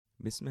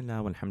بسم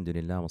الله والحمد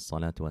لله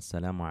والصلاة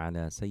والسلام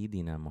على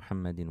سيدنا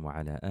محمد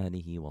وعلى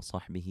آله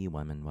وصحبه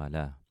ومن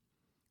والاه.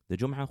 The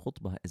Jum'ah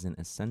khutbah is an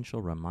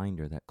essential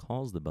reminder that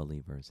calls the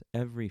believers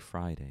every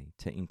Friday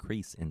to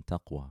increase in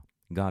taqwa,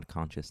 God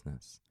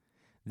consciousness.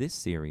 This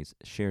series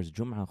shares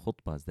Jum'ah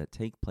khutbahs that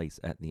take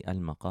place at the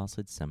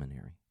Al-Maqasid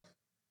Seminary.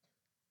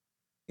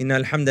 إن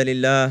الحمد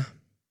لله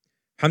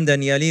حمدا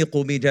يليق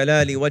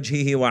بجلال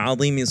وجهه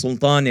وعظيم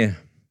سلطانه.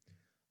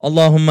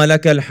 اللهم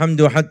لك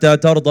الحمد حتى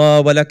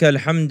ترضى ولك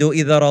الحمد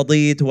إذا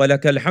رضيت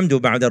ولك الحمد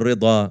بعد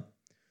الرضا.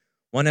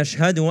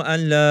 ونشهد أن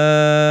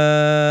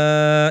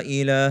لا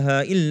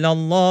إله إلا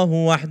الله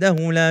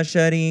وحده لا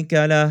شريك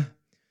له.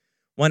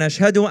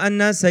 ونشهد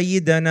أن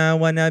سيدنا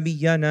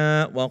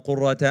ونبينا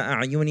وقرة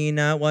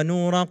أعيننا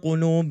ونور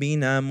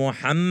قلوبنا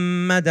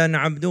محمدا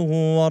عبده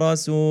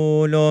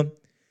ورسوله.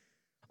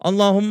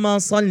 اللهم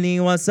صل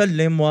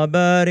وسلم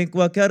وبارك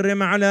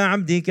وكرم على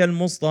عبدك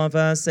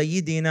المصطفى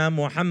سيدنا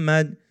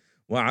محمد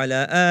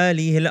وعلى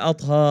آله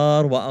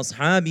الأطهار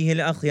وأصحابه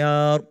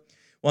الأخيار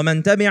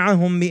ومن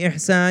تبعهم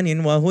بإحسان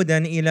وهدى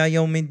إلى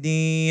يوم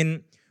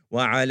الدين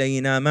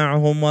وعلينا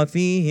معهم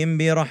وفيهم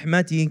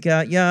برحمتك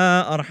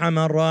يا أرحم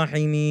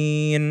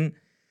الراحمين.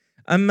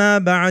 أما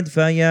بعد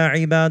فيا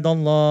عباد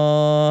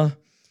الله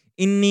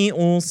إني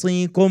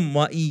أوصيكم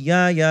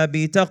وإياي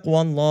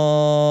بتقوى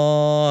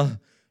الله.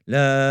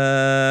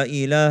 لا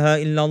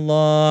إله إلا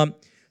الله،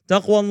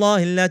 تقوى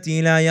الله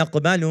التي لا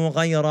يقبل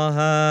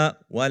غيرها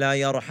ولا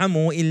يرحم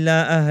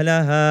إلا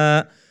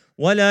أهلها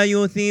ولا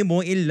يثيب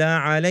إلا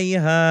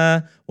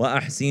عليها،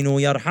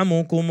 وأحسنوا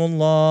يرحمكم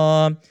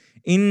الله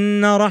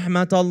إن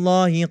رحمة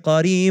الله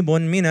قريب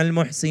من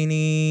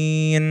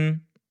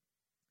المحسنين.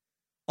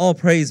 All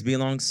praise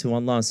belongs to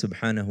Allah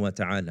subhanahu wa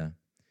ta'ala,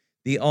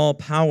 the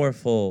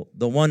all-powerful,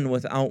 the one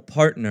without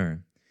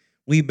partner.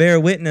 We bear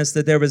witness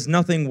that there is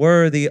nothing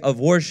worthy of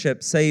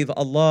worship save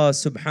Allah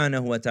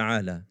subhanahu wa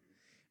ta'ala.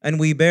 And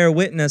we bear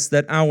witness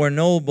that our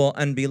noble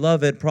and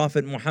beloved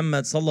Prophet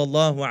Muhammad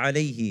sallallahu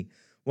alayhi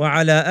wa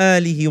ala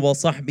alihi wa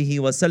sahbihi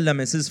wa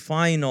sallam is his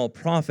final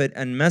prophet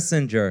and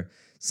messenger,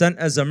 sent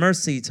as a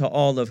mercy to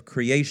all of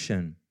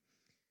creation.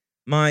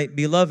 My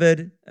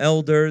beloved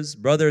elders,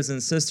 brothers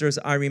and sisters,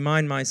 I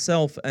remind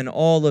myself and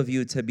all of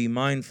you to be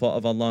mindful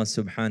of Allah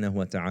subhanahu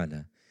wa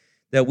ta'ala,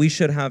 that we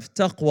should have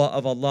taqwa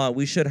of Allah.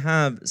 We should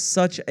have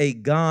such a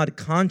God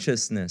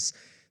consciousness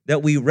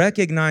that we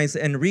recognize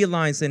and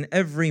realize in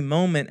every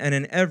moment and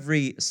in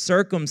every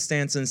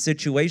circumstance and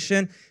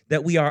situation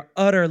that we are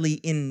utterly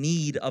in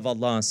need of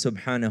Allah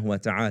subhanahu wa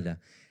ta'ala,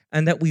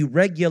 and that we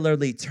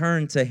regularly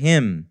turn to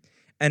Him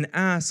and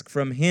ask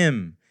from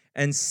Him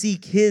and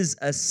seek His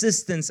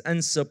assistance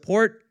and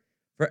support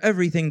for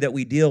everything that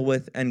we deal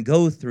with and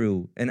go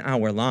through in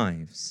our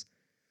lives.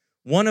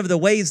 One of the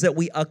ways that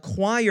we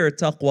acquire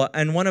taqwa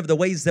and one of the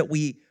ways that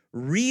we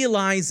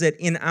realize it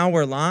in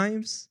our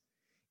lives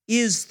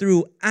is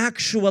through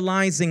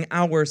actualizing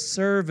our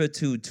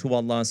servitude to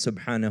Allah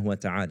subhanahu wa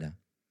ta'ala.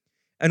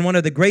 And one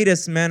of the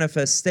greatest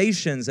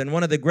manifestations and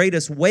one of the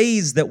greatest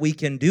ways that we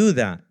can do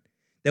that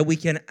we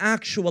can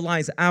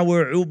actualize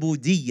our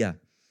ubudiyyah,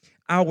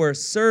 our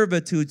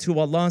servitude to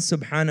Allah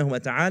subhanahu wa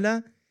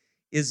ta'ala,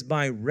 is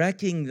by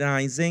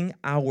recognizing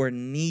our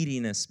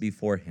neediness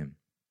before Him.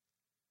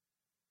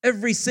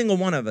 Every single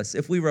one of us,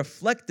 if we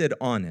reflected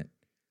on it,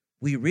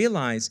 we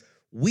realize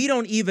we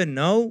don't even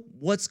know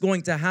what's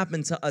going to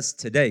happen to us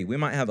today. We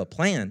might have a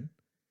plan.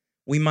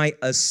 We might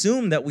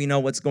assume that we know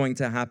what's going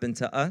to happen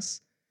to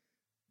us.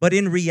 But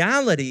in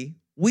reality,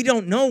 we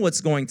don't know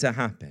what's going to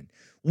happen.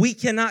 We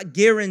cannot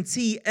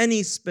guarantee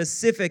any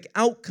specific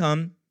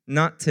outcome,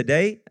 not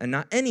today and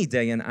not any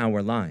day in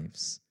our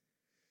lives.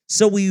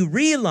 So we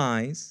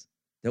realize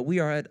that we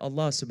are at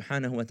Allah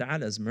subhanahu wa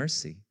ta'ala's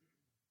mercy.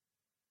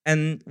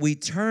 And we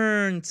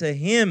turn to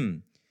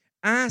Him,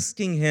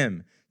 asking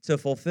Him to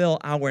fulfill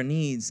our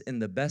needs in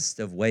the best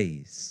of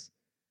ways.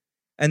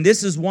 And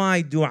this is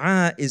why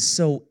dua is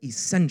so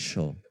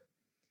essential.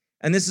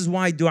 And this is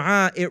why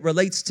dua, it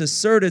relates to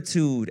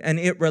certitude, and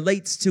it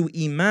relates to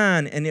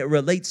iman, and it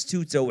relates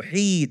to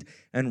tawheed,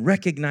 and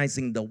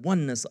recognizing the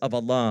oneness of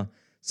Allah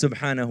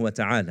subhanahu wa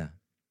ta'ala.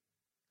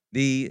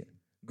 The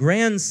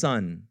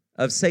grandson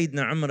of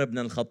Sayyidina Umar ibn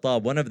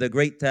al-Khattab, one of the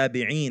great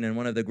tabi'een and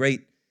one of the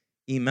great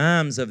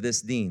imams of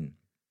this deen.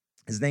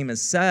 His name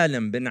is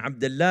Salim bin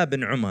Abdullah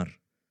bin Umar,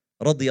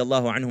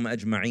 radiyallahu anhum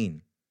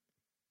ajma'een.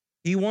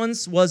 He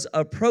once was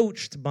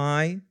approached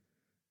by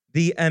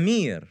the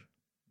Amir,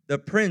 the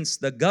prince,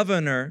 the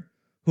governor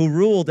who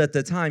ruled at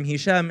the time,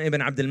 Hisham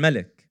ibn Abdul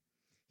Malik.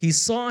 He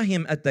saw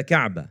him at the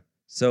Kaaba.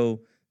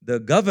 So the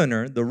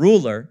governor, the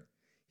ruler,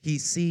 he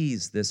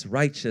sees this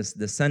righteous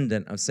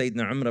descendant of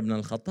Sayyidina Umar ibn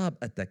al-Khattab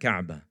at the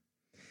Kaaba.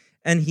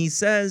 And he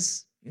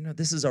says,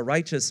 this is a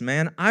righteous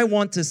man. I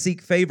want to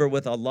seek favor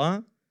with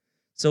Allah,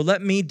 so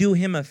let me do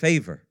him a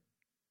favor.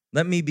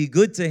 Let me be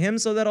good to him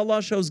so that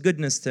Allah shows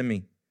goodness to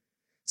me.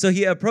 So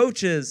he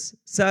approaches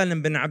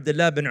Salim bin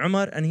Abdullah bin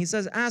Umar and he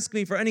says, ask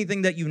me for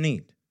anything that you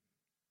need.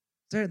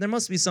 There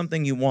must be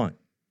something you want.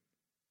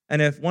 And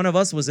if one of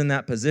us was in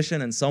that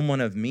position and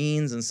someone of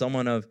means and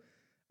someone of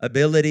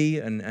ability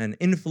and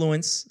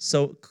influence,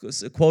 so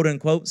quote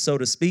unquote, so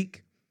to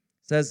speak,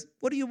 says,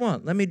 what do you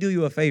want? Let me do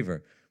you a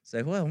favor.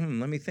 Say, well,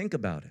 let me think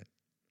about it.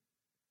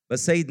 But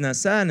Sayyidina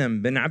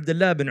Salim bin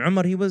Abdullah bin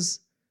Umar, he was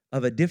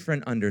of a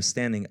different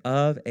understanding,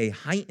 of a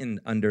heightened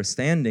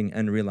understanding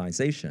and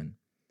realization.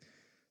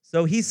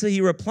 So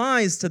he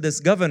replies to this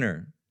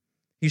governor,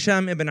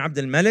 Hisham ibn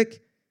Abdul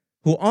Malik,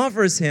 who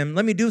offers him,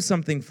 let me do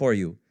something for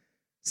you.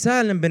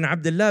 Salim bin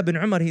Abdullah bin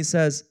Umar, he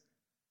says,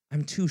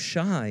 I'm too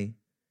shy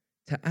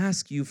to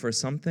ask you for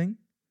something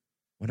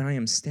when I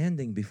am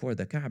standing before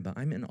the Kaaba.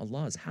 I'm in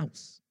Allah's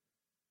house.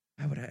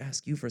 Why would I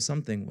ask you for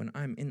something when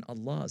I'm in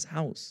Allah's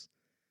house?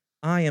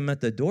 I am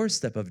at the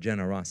doorstep of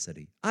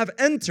generosity. I've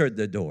entered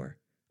the door.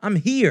 I'm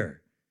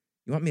here.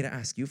 You want me to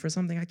ask you for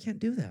something? I can't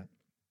do that.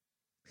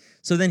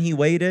 So then he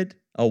waited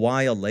a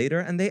while later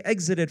and they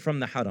exited from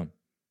the haram.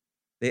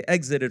 They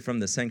exited from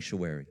the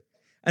sanctuary.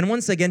 And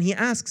once again, he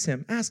asks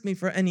him, ask me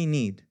for any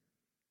need.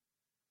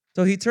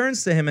 So he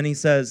turns to him and he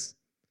says,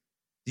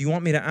 do you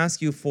want me to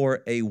ask you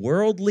for a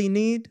worldly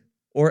need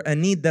or a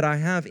need that I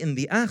have in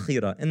the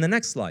akhirah, in the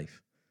next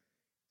life?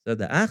 So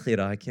the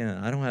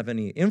akhirah, I don't have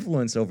any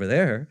influence over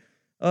there.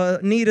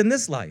 Need in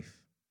this life.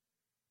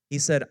 He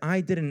said,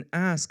 I didn't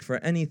ask for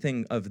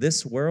anything of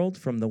this world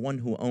from the one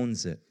who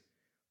owns it.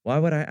 Why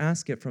would I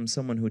ask it from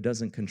someone who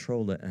doesn't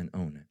control it and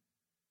own it?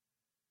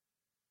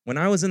 When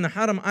I was in the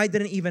haram, I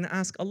didn't even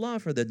ask Allah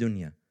for the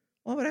dunya.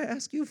 Why would I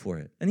ask you for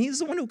it? And He's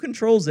the one who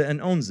controls it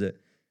and owns it.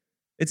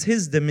 It's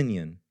His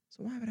dominion.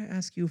 So why would I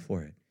ask you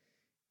for it?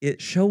 It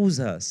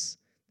shows us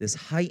this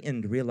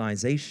heightened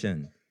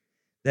realization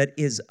that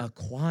is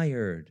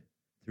acquired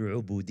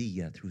through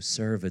ubudiyyah, through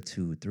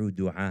servitude, through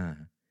dua,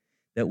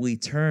 that we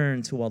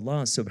turn to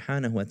Allah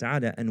subhanahu wa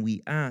ta'ala and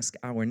we ask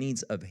our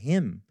needs of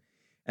Him,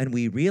 and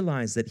we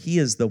realize that He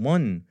is the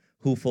one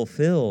who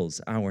fulfills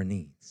our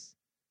needs.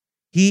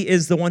 He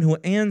is the one who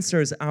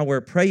answers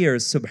our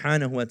prayers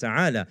subhanahu wa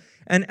ta'ala.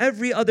 And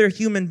every other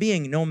human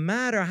being, no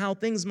matter how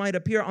things might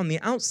appear on the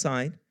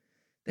outside,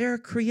 they are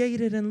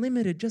created and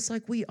limited just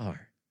like we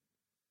are.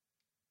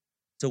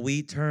 So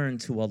we turn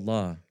to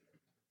Allah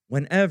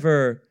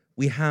whenever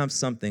we have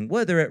something,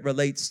 whether it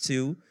relates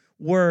to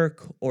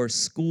work or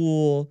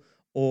school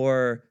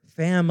or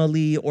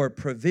family or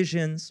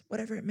provisions,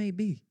 whatever it may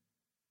be.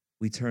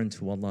 We turn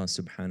to Allah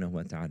subhanahu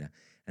wa ta'ala.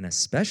 And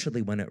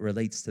especially when it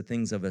relates to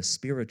things of a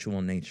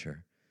spiritual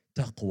nature,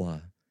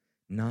 taqwa,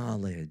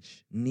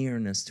 knowledge,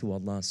 nearness to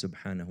Allah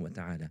subhanahu wa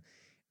ta'ala.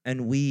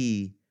 And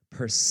we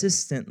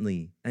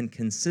persistently and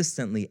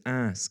consistently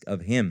ask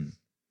of Him.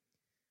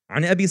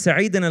 عن أبي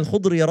سعيد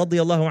الخضري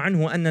رضي الله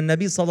عنه أن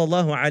النبي صلى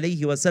الله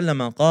عليه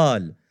وسلم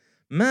قال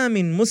ما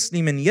من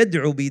مسلم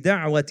يدعو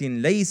بدعوة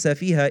ليس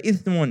فيها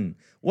إثم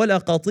ولا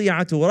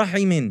قطيعة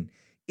رحم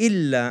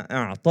إلا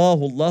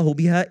أعطاه الله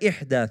بها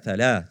إحدى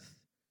ثلاث.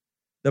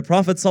 The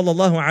Prophet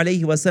sallallahu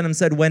alaihi wasallam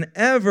said,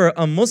 whenever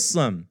a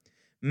Muslim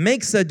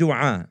makes a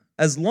dua,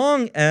 as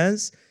long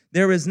as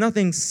there is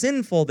nothing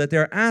sinful that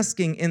they're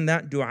asking in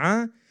that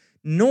dua,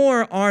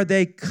 nor are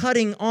they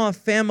cutting off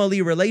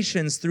family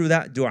relations through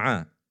that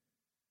dua,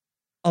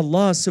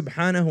 Allah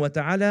subhanahu wa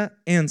ta'ala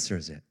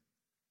answers it.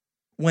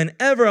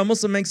 Whenever a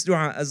Muslim makes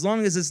dua, as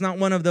long as it's not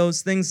one of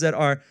those things that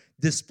are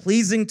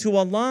displeasing to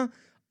Allah,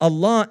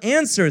 Allah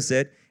answers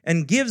it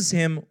and gives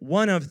him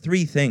one of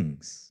three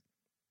things.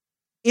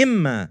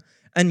 إِمَّا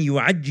أَن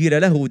يُعَجِّلَ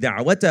لَهُ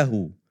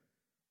دَعْوَتَهُ.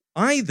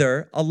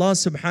 Either Allah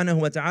subhanahu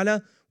wa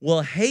ta'ala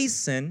will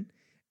hasten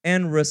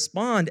and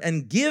respond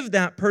and give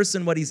that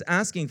person what he's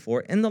asking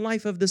for in the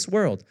life of this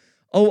world.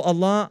 Oh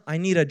Allah, I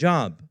need a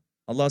job.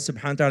 Allah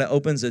subhanahu wa ta'ala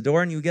opens the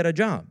door and you get a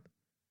job.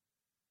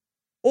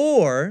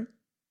 Or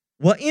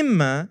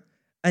وَإِمَّا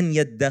أَن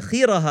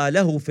يَدَّخِرَهَا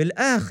لَهُ فِي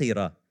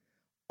الْآخِرَةِ.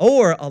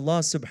 Or Allah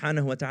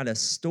subhanahu wa ta'ala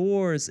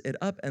stores it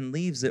up and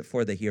leaves it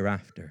for the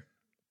hereafter.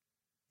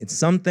 It's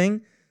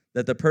something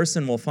that the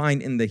person will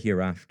find in the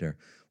hereafter.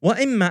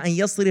 وَإِمَّا أَن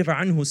يَصْرِفَ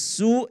عَنْهُ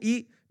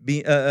السُّوءِ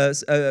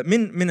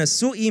مِنَ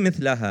السُّوءِ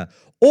مِثْلَهَا.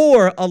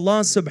 Or Allah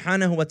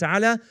subhanahu wa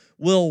ta'ala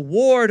will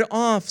ward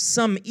off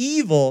some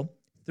evil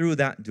through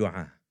that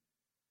dua.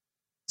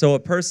 So a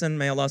person,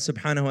 may Allah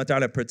subhanahu wa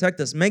ta'ala protect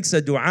us, makes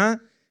a dua.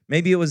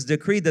 Maybe it was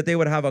decreed that they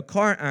would have a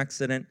car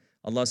accident.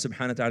 Allah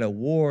subhanahu wa ta'ala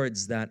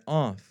wards that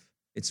off.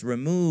 It's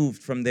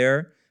removed from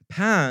their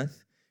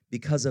path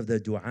because of the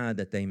dua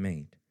that they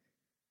made.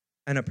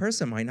 And a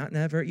person might not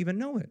never even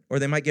know it. Or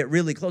they might get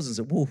really close and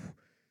say, whoa,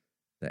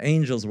 the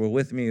angels were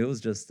with me. It was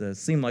just,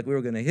 seemed like we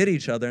were going to hit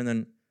each other. And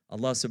then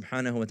Allah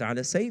subhanahu wa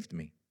ta'ala saved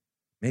me.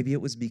 Maybe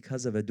it was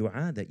because of a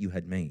dua that you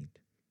had made.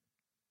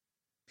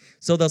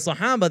 So the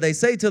Sahaba, they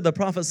say to the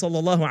Prophet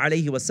sallallahu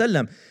alaihi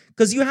wasallam,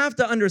 because you have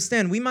to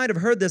understand, we might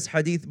have heard this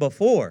hadith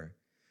before.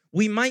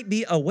 We might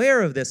be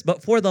aware of this,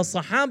 but for the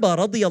Sahaba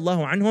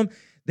radiyallahu anhum,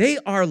 they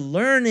are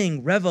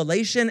learning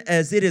revelation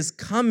as it is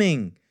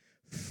coming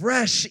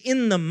fresh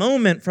in the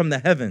moment from the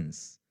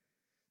heavens.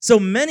 So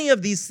many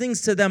of these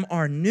things to them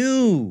are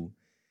new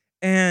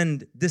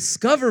and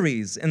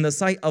discoveries in the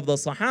sight of the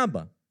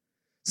Sahaba.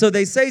 So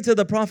they say to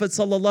the Prophet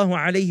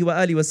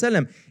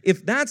ﷺ,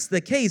 if that's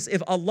the case,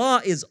 if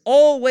Allah is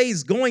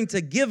always going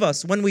to give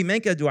us when we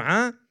make a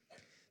dua,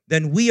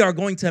 then we are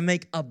going to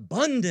make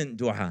abundant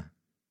dua.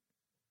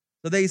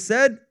 So they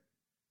said,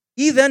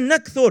 إِذَا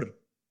نَكْثُرْ,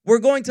 we're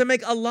going to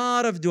make a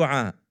lot of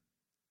dua.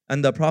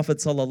 And the Prophet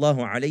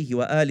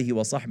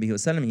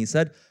ﷺ, he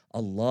said,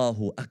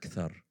 Allahu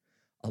Akthar.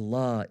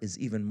 Allah is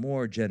even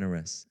more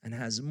generous and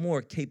has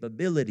more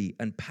capability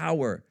and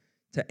power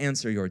to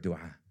answer your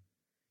dua.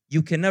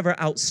 You can never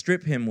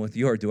outstrip Him with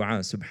your dua,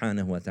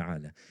 subhanahu wa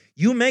ta'ala.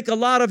 You make a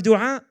lot of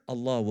dua,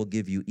 Allah will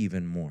give you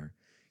even more.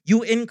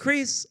 You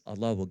increase,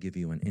 Allah will give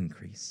you an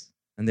increase.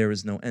 And there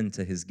is no end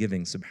to His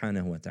giving,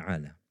 subhanahu wa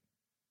ta'ala.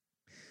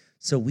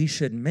 So we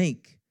should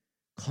make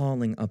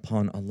calling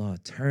upon Allah,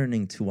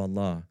 turning to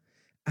Allah,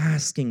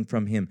 asking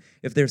from Him.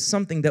 If there's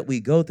something that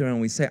we go through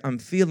and we say, I'm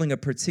feeling a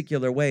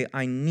particular way,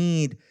 I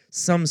need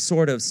some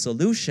sort of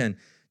solution,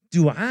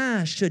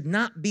 dua should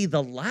not be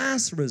the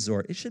last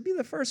resort. It should be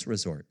the first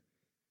resort.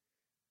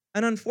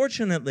 And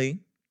unfortunately,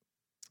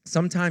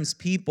 sometimes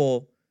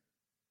people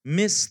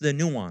miss the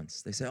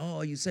nuance. They say,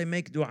 oh, you say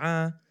make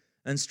dua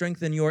and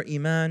strengthen your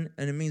iman,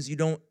 and it means you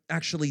don't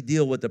actually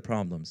deal with the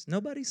problems.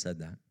 Nobody said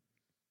that.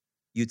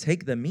 You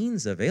take the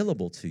means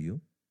available to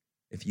you.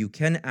 If you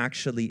can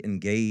actually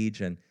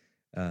engage and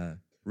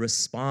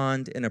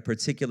respond in a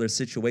particular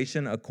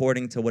situation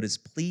according to what is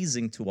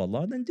pleasing to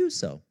Allah, then do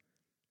so.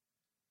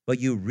 But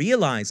you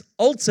realize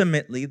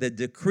ultimately the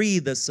decree,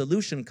 the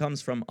solution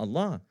comes from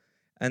Allah.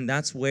 And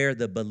that's where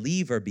the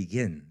believer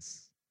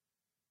begins.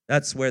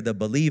 That's where the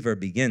believer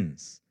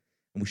begins.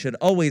 And we should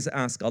always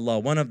ask Allah.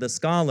 One of the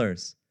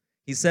scholars,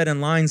 he said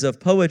in lines of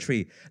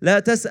poetry,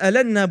 لا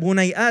تسألن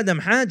بني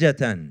آدم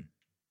حاجة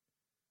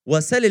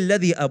وسل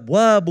الذي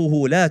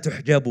أبوابه لا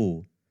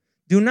تحجب.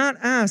 Do not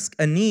ask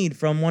a need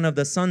from one of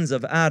the sons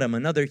of Adam,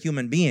 another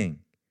human being,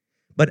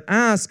 but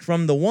ask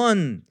from the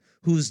one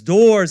whose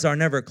doors are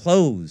never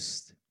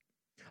closed.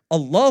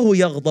 Allahu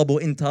yaghdabu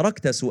in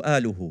tarakta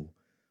su'aluhu.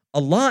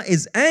 Allah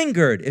is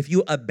angered if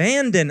you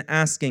abandon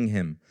asking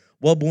Him.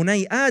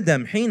 وَبُنَيْ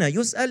آدَمْ حِينَ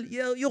يُسْأَلْ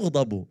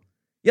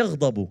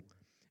يَغْضَبُ.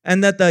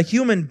 And that the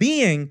human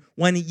being,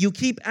 when you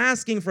keep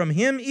asking from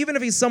him, even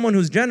if he's someone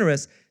who's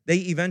generous, they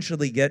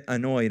eventually get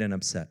annoyed and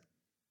upset.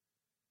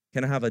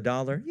 Can I have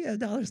 $1? Yeah,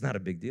 $1's not a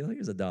big deal.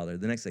 Here's $1.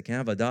 The next day, can I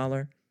have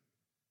 $1?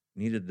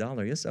 Needed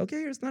 $1. Yes, okay,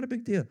 here's not a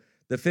big deal.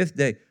 The fifth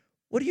day,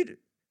 what do? You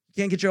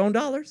can't get your own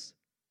dollars?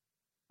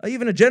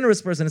 Even a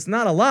generous person, it's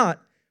not a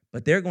lot,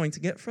 but they're going to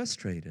get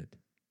frustrated.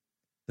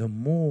 The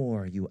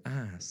more you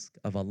ask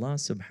of Allah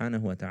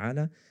subhanahu wa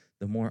ta'ala,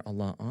 the more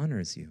Allah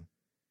honors you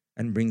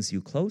and brings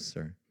you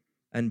closer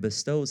and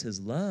bestows His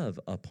love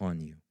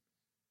upon you.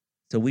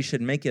 So we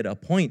should make it a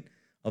point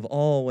of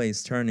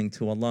always turning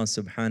to Allah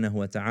subhanahu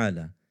wa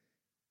ta'ala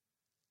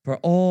for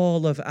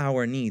all of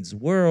our needs,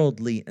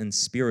 worldly and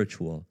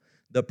spiritual.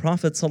 The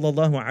Prophet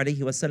sallallahu alaihi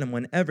wasallam,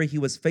 whenever he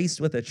was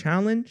faced with a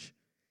challenge,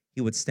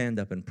 he would stand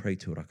up and pray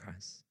 2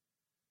 rak'ahs.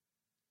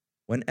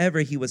 Whenever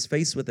he was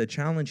faced with a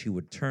challenge, he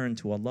would turn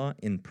to Allah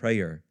in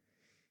prayer.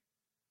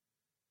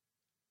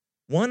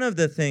 One of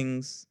the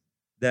things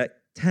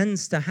that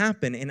tends to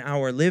happen in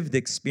our lived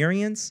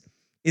experience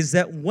is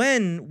that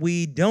when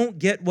we don't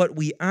get what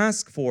we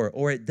ask for,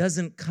 or it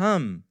doesn't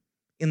come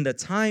in the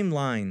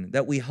timeline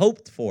that we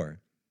hoped for,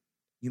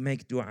 you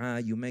make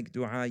dua, you make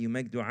dua, you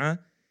make dua,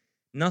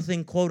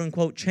 nothing quote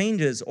unquote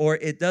changes, or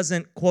it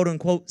doesn't quote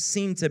unquote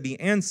seem to be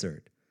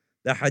answered.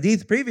 The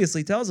hadith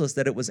previously tells us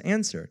that it was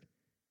answered,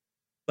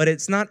 but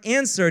it's not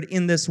answered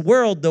in this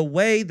world the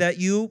way that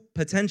you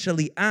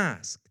potentially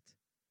asked.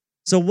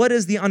 So what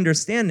is the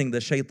understanding?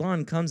 The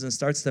shaitan comes and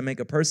starts to make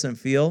a person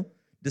feel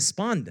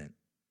despondent.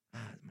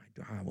 My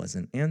dua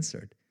wasn't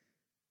answered.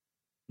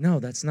 No,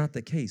 that's not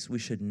the case. We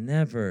should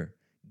never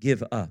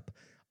give up.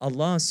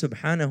 Allah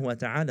subhanahu wa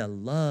ta'ala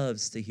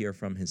loves to hear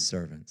from His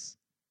servants.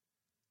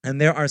 And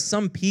there are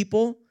some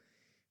people,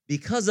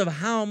 because of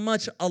how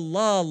much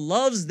Allah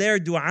loves their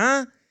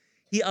dua,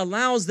 He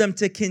allows them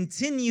to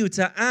continue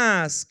to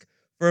ask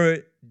for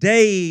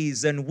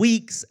days and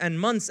weeks and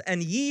months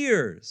and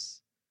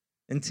years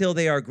until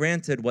they are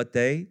granted what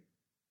they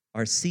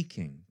are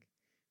seeking,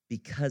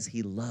 because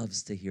He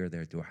loves to hear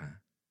their dua.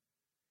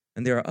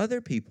 And there are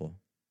other people.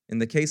 In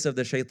the case of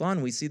the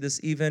shaitan, we see this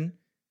even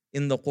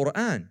in the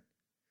Quran.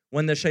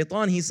 When the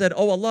shaitan, he said,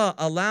 oh Allah,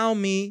 allow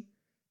me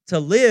to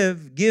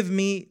live, give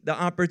me the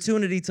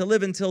opportunity to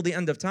live until the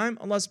end of time.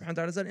 Allah subhanahu wa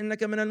ta'ala said, إِنَّكَ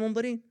مِنَ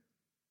الْمُنظَرِينَ.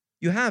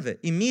 You have it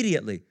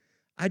immediately.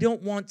 I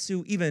don't want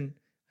to even,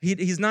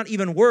 he's not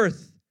even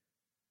worth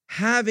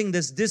having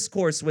this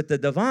discourse with the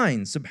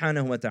divine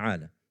subhanahu wa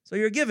ta'ala. So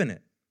you're given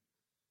it.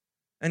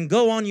 And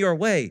go on your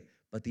way.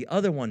 But the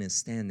other one is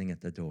standing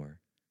at the door,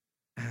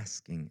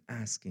 asking.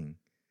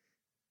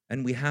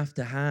 And we have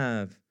to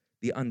have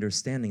the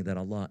understanding that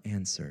Allah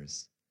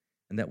answers.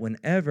 And that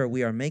whenever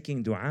we are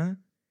making dua,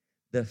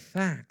 the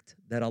fact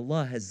that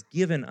Allah has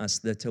given us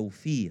the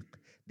tawfiq,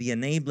 the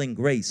enabling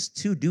grace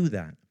to do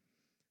that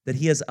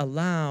He has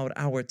allowed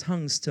our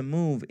tongues to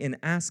move in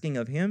asking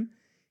of Him,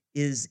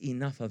 is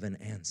enough of an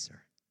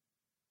answer.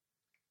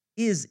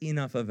 is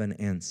enough of an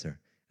answer.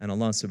 And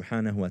Allah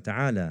subhanahu wa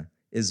ta'ala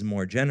is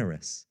more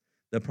generous.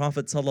 The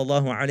Prophet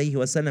sallallahu alaihi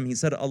wasallam, he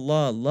said,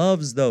 Allah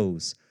loves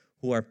those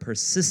who are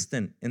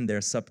persistent in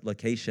their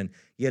supplication.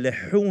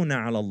 يَلِحُونَ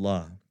عَلَى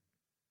اللَّهِ,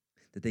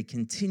 that they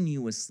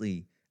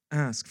continuously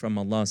ask from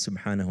Allah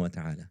subhanahu wa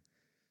ta'ala.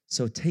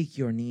 So take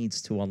your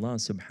needs to Allah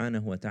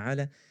subhanahu wa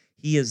ta'ala.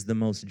 He is the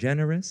most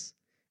generous.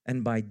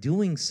 And by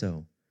doing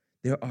so,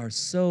 there are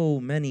so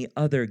many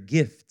other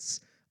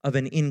gifts of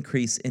an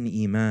increase in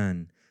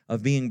iman,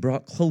 of being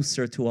brought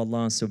closer to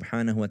Allah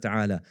subhanahu wa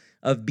ta'ala,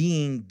 of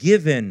being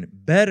given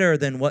better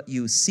than what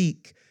you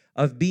seek,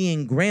 of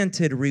being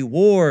granted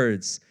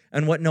rewards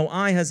and what no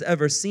eye has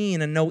ever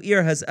seen and no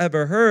ear has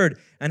ever heard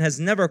and has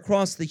never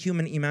crossed the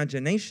human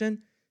imagination,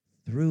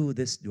 through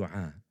this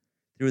dua,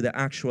 through the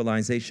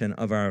actualization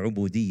of our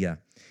ubudiyyah.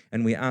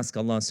 And we ask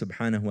Allah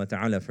subhanahu wa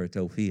ta'ala for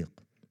tawfiq.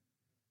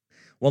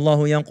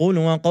 والله يقول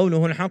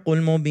وقوله الحق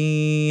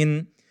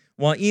المبين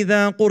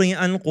وإذا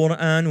قرئ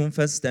القرآن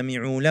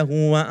فاستمعوا له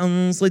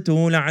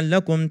وأنصتوا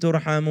لعلكم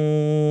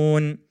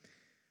ترحمون.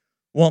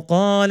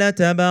 وقال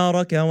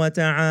تبارك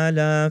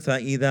وتعالى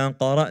فإذا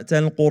قرأت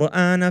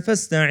القرآن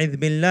فاستعذ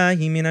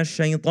بالله من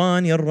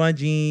الشيطان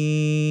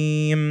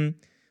الرجيم.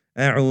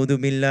 أعوذ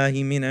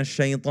بالله من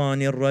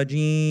الشيطان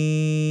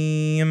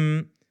الرجيم.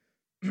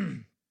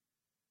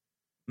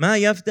 ما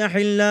يفتح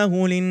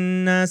الله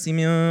للناس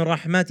من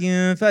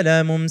رحمة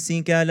فلا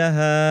ممسك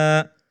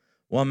لها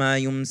وما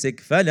يمسك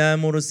فلا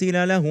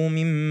مرسل له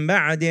من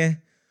بعده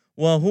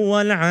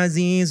وهو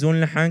العزيز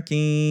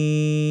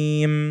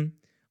الحكيم.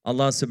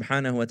 Allah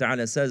subhanahu wa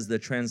ta'ala says, the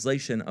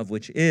translation of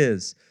which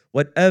is,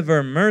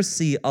 whatever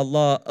mercy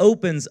Allah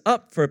opens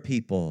up for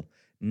people,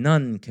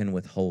 none can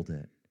withhold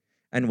it.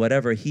 And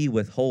whatever He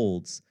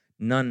withholds,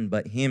 none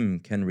but Him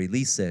can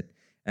release it.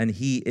 And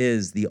He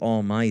is the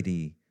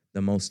Almighty,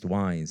 the Most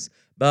Wise.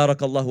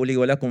 بارك الله لي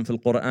ولكم في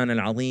القرآن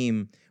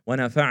العظيم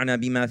ونفعنا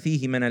بما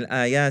فيه من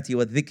الآيات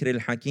والذكر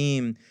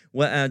الحكيم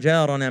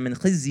وآجارنا من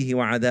خزيه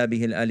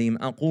وعذابه الأليم.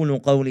 أقول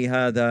قولي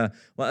هذا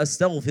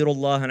وأستغفر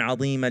الله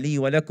العظيم لي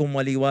ولكم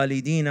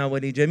ولوالدينا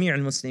ولجميع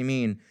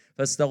المسلمين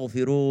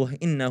فاستغفروه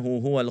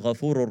إنه هو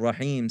الغفور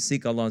الرحيم.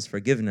 Seek Allah's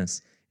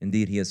forgiveness.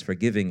 Indeed, He is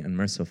forgiving and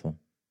merciful.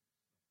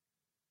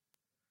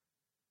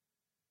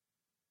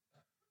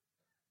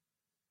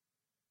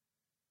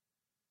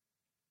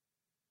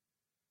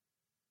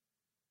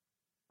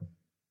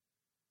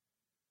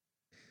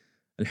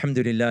 الحمد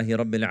لله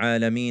رب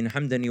العالمين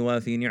حمدا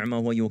يوافي نعمه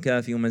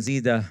ويكافئ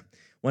مزيده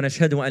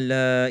ونشهد أن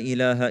لا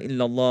إله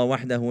إلا الله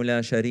وحده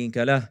لا شريك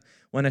له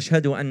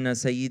ونشهد أن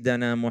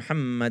سيدنا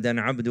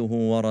محمدا عبده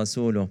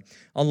ورسوله.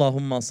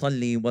 اللهم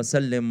صل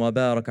وسلم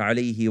وبارك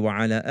عليه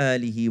وعلى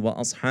آله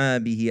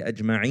وأصحابه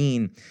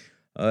أجمعين.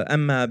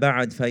 أما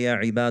بعد فيا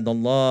عباد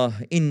الله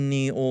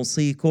إني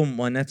أوصيكم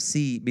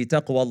ونفسي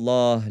بتقوى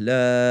الله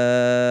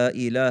لا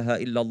إله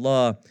إلا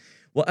الله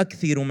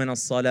وأكثر من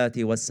الصلاة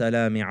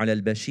والسلام على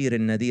البشير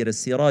النذير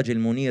السراج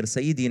المنير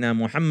سيدنا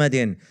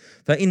محمد.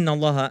 فإن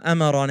الله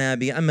أمرنا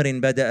بأمر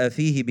بدأ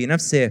فيه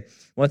بنفسه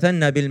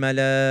وثنى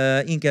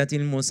بالملائكة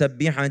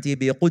المسبحة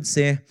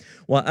بقدسه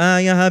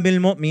وآيه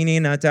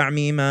بالمؤمنين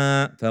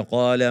تعميما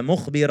فقال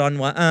مخبرا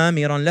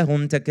وآمرا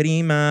لهم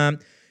تكريما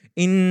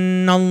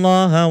إن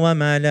الله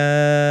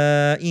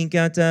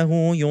وملائكته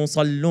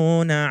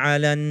يصلون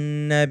على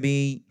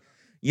النبي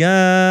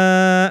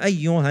يا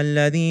أيها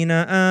الذين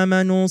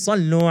آمنوا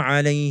صلوا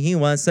عليه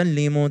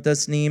وسلموا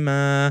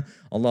تسليما.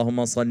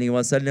 اللهم صل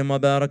وسلم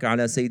وبارك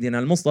على سيدنا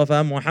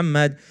المصطفى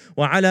محمد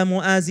وعلى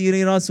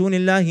مؤازر رسول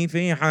الله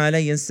في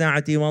حالي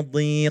السعة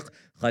والضيق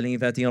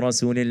خليفة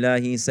رسول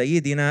الله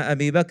سيدنا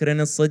أبي بكر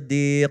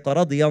الصديق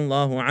رضي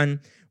الله عنه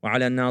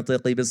وعلى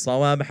الناطق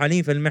بالصواب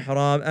حليف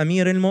المحراب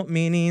أمير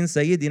المؤمنين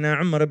سيدنا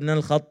عمر بن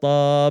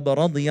الخطاب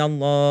رضي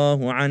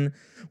الله عنه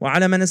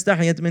وعلى من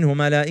استحيت منه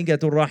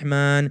ملائكة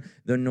الرحمن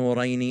ذو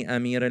النورين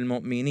أمير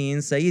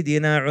المؤمنين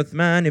سيدنا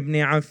عثمان بن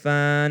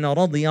عفان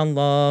رضي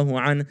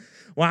الله عنه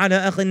وعلى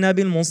أخ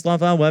النبي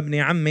المصطفى وابن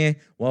عمه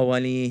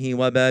ووليه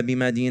وباب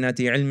مدينة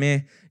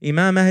علمه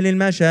إمام أهل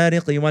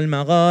المشارق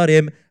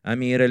والمغارب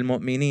أمير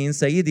المؤمنين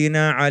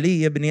سيدنا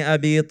علي بن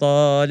أبي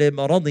طالب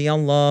رضي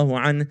الله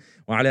عنه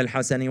وعلى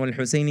الحسن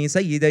والحسين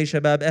سيدي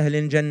شباب أهل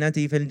الجنة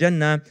في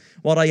الجنة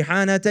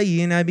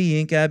وريحانتي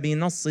نبيك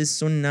بنص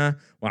السنة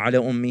وعلى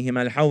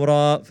أمهما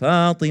الحوراء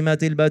فاطمة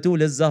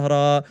البتول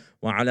الزهراء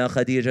وعلى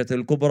خديجة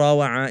الكبرى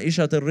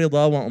وعائشة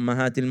الرضا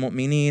وأمهات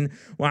المؤمنين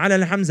وعلى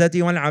الحمزة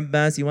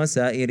والعباس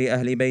وسائر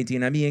أهل بيت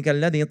نبيك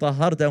الذي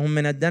طهرتهم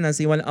من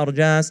الدنس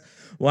والأرجاس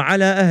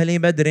وعلى أهل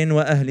بدر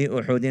وأهل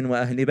أحد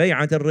وأهل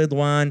بيعة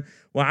الرضوان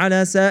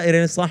وعلى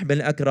سائر الصحب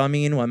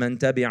الأكرمين ومن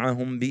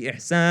تبعهم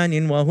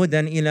بإحسان وهدى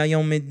إلى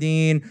يوم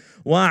الدين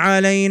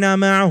وعلينا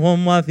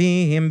معهم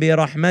وفيهم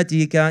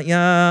برحمتك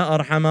يا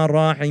أرحم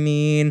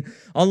الراحمين.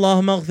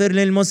 اللهم اغفر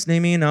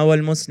للمسلمين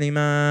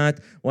والمسلمات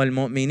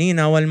والمؤمنين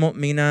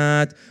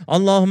والمؤمنات.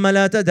 اللهم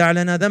لا تدع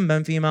لنا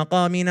ذنبا في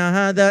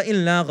مقامنا هذا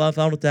إلا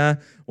غفرته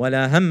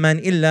ولا هما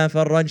إلا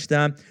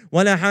فرجته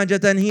ولا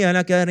حاجة هي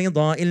لك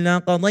رضا إلا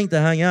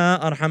قضيتها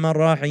يا أرحم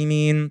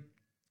الراحمين.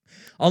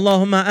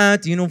 اللهم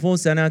آت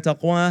نفوسنا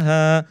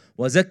تقواها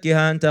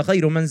وزكها أنت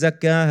خير من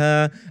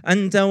زكاها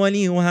أنت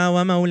وليها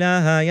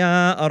ومولاها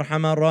يا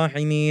أرحم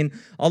الراحمين.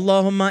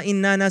 اللهم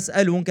إنا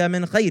نسألك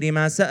من خير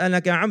ما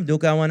سألك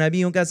عبدك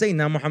ونبيك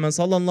سيدنا محمد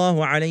صلى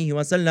الله عليه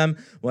وسلم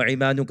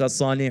وعبادك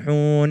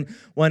الصالحون،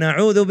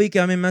 ونعوذ بك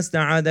مما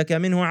استعاذك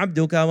منه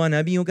عبدك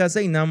ونبيك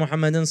سيدنا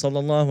محمد صلى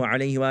الله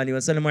عليه وآله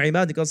وسلم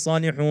وعبادك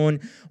الصالحون،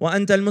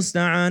 وأنت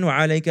المستعان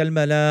وعليك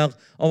البلاغ.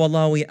 Oh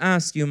Allah, we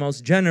ask you,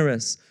 most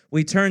generous,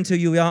 we turn to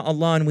you, Ya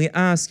Allah, and we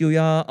ask you,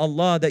 Ya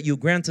Allah, that you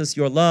grant us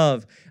your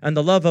love and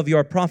the love of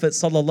your Prophet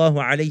sallallahu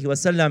alaihi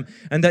wasallam,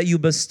 and that you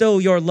bestow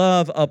your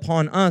love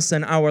upon us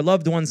and our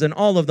loved ones and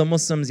all of the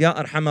Muslims, Ya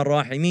Arhamar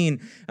Rahimeen.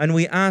 And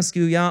we ask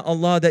you, Ya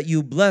Allah, that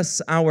you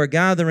bless our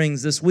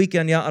gatherings this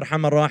weekend, Ya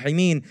Arhamar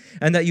Rahimeen,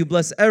 and that you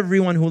bless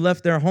everyone who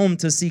left their home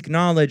to seek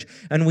knowledge.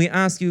 And we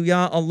ask you,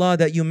 Ya Allah,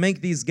 that you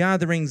make these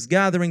gatherings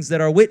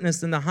that are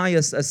witnessed in the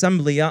highest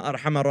assembly, Ya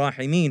Arhamar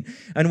Rahimeen.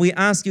 And we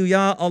ask you,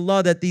 Ya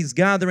Allah, that these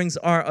gatherings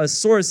are a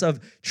source of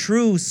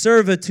true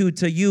servitude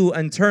to you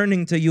and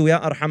turning to you, Ya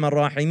Arhamar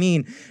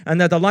Rahimeen, and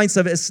that the lights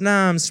of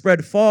Islam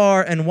spread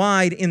far and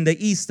wide in the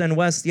east and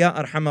west, Ya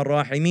Arhamar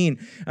Rahimeen,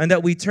 and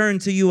that we turn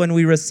to you and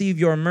we receive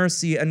your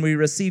mercy and we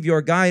receive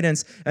your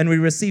guidance and we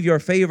receive your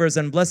favors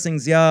and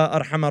blessings, Ya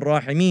Arhamar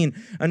Rahimeen.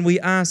 And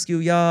we ask you,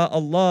 Ya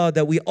Allah,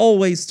 that we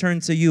always turn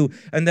to you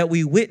and that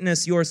we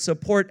witness your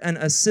support and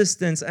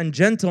assistance and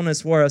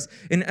gentleness for us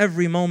in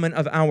every moment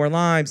of our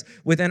lives,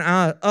 within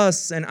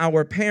us and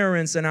our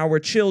parents and our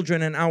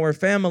children and our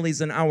families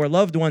and our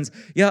loved ones,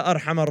 Ya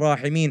Arhamar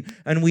Rahimeen.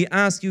 And we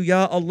ask you,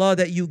 Ya Allah,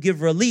 that you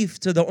give relief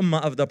to the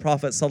ummah of the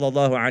Prophet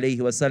sallallahu alaihi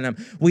wasallam.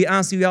 We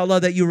ask you, Ya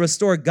Allah, that you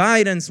restore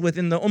guidance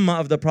within the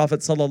ummah of the Prophet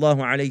sallallahu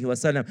alaihi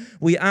wasallam.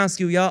 We ask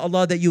you, Ya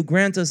Allah, that you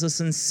grant us a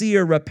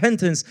sincere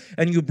repentance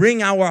and you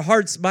bring our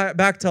hearts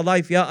back to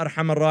life, Ya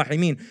Arhamar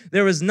Rahimeen.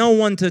 There is no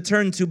one to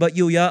turn to but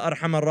you, Ya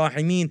Arhamar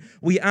Rahimeen.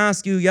 We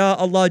ask you, Ya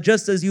Allah,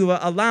 just as you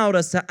allowed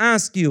us to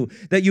ask you,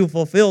 that you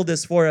fulfill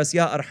this for us,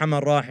 Ya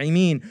Arhamar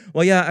Rahimeen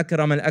wa Ya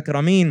Akram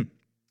al-Akramin.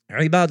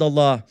 عباد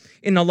الله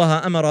إن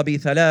الله أمر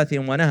بثلاث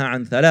ونهى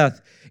عن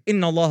ثلاث.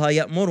 إن الله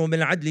يأمر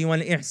بالعدل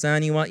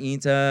والإحسان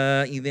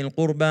وإيتاء ذي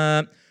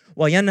القربى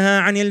وينهى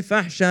عن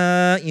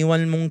الفحشاء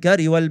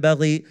والمنكر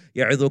والبغي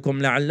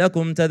يعظكم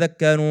لعلكم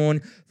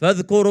تذكرون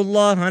فاذكروا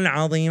الله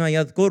العظيم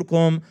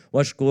يذكركم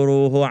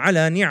واشكروه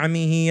على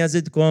نعمه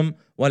يزدكم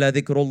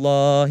ولذكر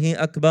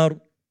الله أكبر.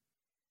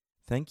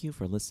 Thank you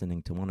for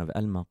listening to one of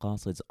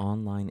Al-Maqasid's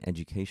online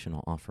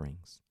educational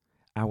offerings.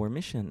 Our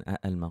mission at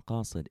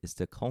Al-Maqasid is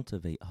to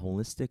cultivate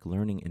holistic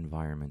learning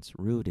environments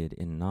rooted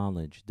in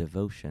knowledge,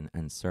 devotion,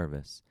 and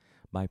service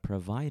by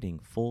providing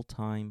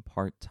full-time,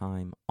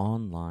 part-time,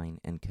 online,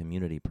 and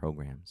community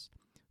programs.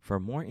 For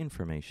more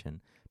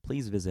information,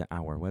 please visit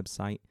our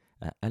website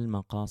at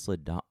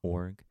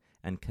almaqasid.org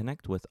and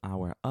connect with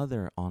our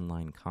other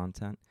online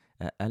content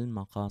at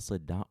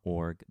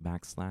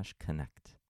almaqasid.org/connect.